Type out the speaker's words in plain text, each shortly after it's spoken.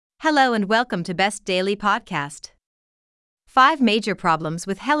Hello and welcome to Best Daily Podcast. 5 major problems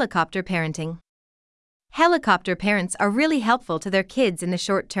with helicopter parenting. Helicopter parents are really helpful to their kids in the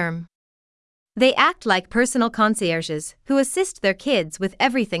short term. They act like personal concierges who assist their kids with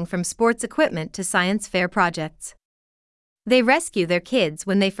everything from sports equipment to science fair projects. They rescue their kids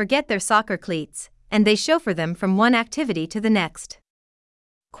when they forget their soccer cleats, and they chauffeur them from one activity to the next.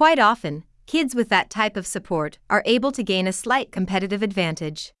 Quite often, kids with that type of support are able to gain a slight competitive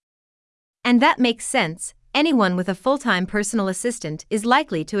advantage. And that makes sense. Anyone with a full-time personal assistant is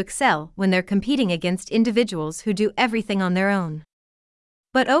likely to excel when they're competing against individuals who do everything on their own.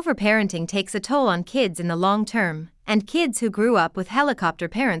 But overparenting takes a toll on kids in the long term, and kids who grew up with helicopter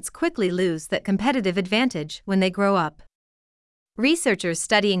parents quickly lose that competitive advantage when they grow up. Researchers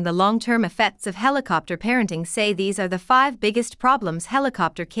studying the long-term effects of helicopter parenting say these are the 5 biggest problems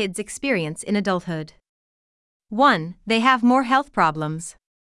helicopter kids experience in adulthood. 1. They have more health problems.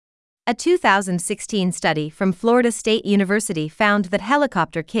 A 2016 study from Florida State University found that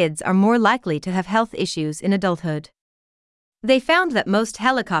helicopter kids are more likely to have health issues in adulthood. They found that most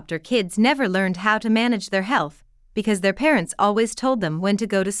helicopter kids never learned how to manage their health because their parents always told them when to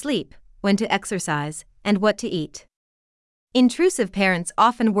go to sleep, when to exercise, and what to eat. Intrusive parents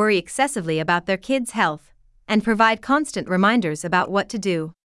often worry excessively about their kids' health and provide constant reminders about what to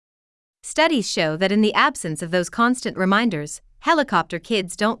do. Studies show that in the absence of those constant reminders, helicopter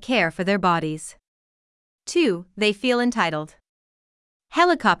kids don't care for their bodies. 2. They feel entitled.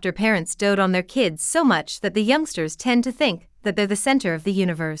 Helicopter parents dote on their kids so much that the youngsters tend to think that they're the center of the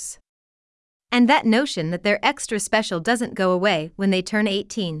universe. And that notion that they're extra special doesn't go away when they turn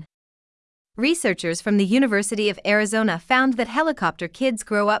 18. Researchers from the University of Arizona found that helicopter kids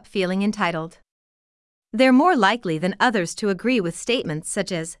grow up feeling entitled. They're more likely than others to agree with statements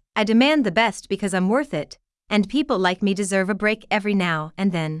such as, "I demand the best because I'm worth it," and "people like me deserve a break every now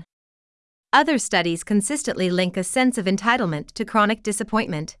and then." Other studies consistently link a sense of entitlement to chronic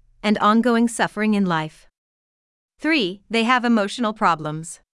disappointment and ongoing suffering in life. 3. They have emotional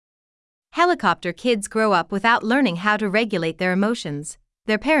problems. Helicopter kids grow up without learning how to regulate their emotions.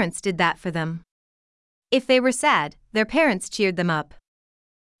 Their parents did that for them. If they were sad, their parents cheered them up.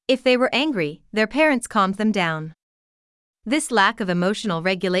 If they were angry, their parents calmed them down. This lack of emotional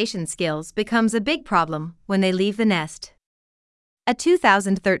regulation skills becomes a big problem when they leave the nest. A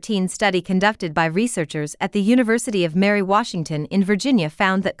 2013 study conducted by researchers at the University of Mary Washington in Virginia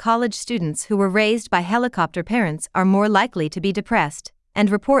found that college students who were raised by helicopter parents are more likely to be depressed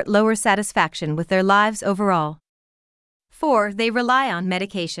and report lower satisfaction with their lives overall. 4. They rely on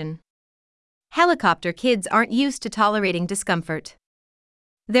medication. Helicopter kids aren't used to tolerating discomfort.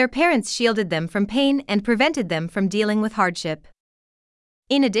 Their parents shielded them from pain and prevented them from dealing with hardship.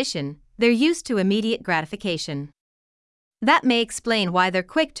 In addition, they're used to immediate gratification. That may explain why they're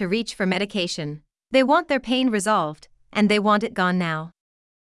quick to reach for medication. They want their pain resolved, and they want it gone now.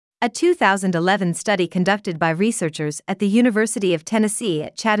 A 2011 study conducted by researchers at the University of Tennessee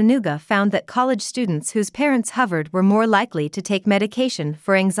at Chattanooga found that college students whose parents hovered were more likely to take medication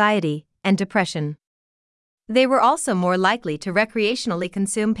for anxiety and depression. They were also more likely to recreationally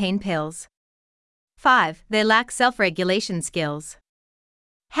consume pain pills. 5. They lack self-regulation skills.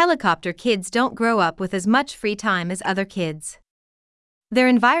 Helicopter kids don't grow up with as much free time as other kids. Their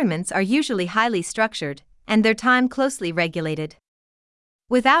environments are usually highly structured, and their time closely regulated.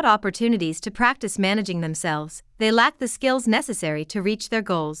 Without opportunities to practice managing themselves, they lack the skills necessary to reach their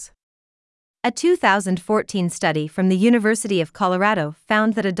goals. A 2014 study from the University of Colorado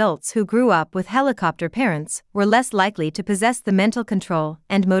found that adults who grew up with helicopter parents were less likely to possess the mental control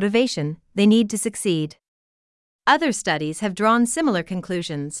and motivation they need to succeed. Other studies have drawn similar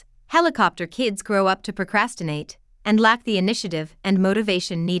conclusions. Helicopter kids grow up to procrastinate and lack the initiative and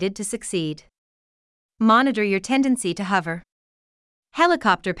motivation needed to succeed. Monitor your tendency to hover.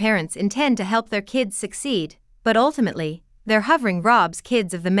 Helicopter parents intend to help their kids succeed, but ultimately, their hovering robs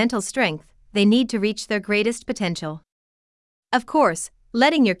kids of the mental strength they need to reach their greatest potential. Of course,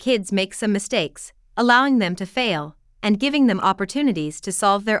 letting your kids make some mistakes, allowing them to fail, and giving them opportunities to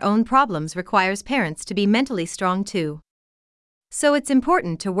solve their own problems requires parents to be mentally strong too. So it's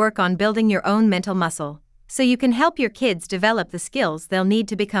important to work on building your own mental muscle, so you can help your kids develop the skills they'll need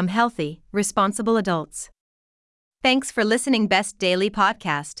to become healthy, responsible adults. Thanks for listening Best Daily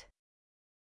Podcast.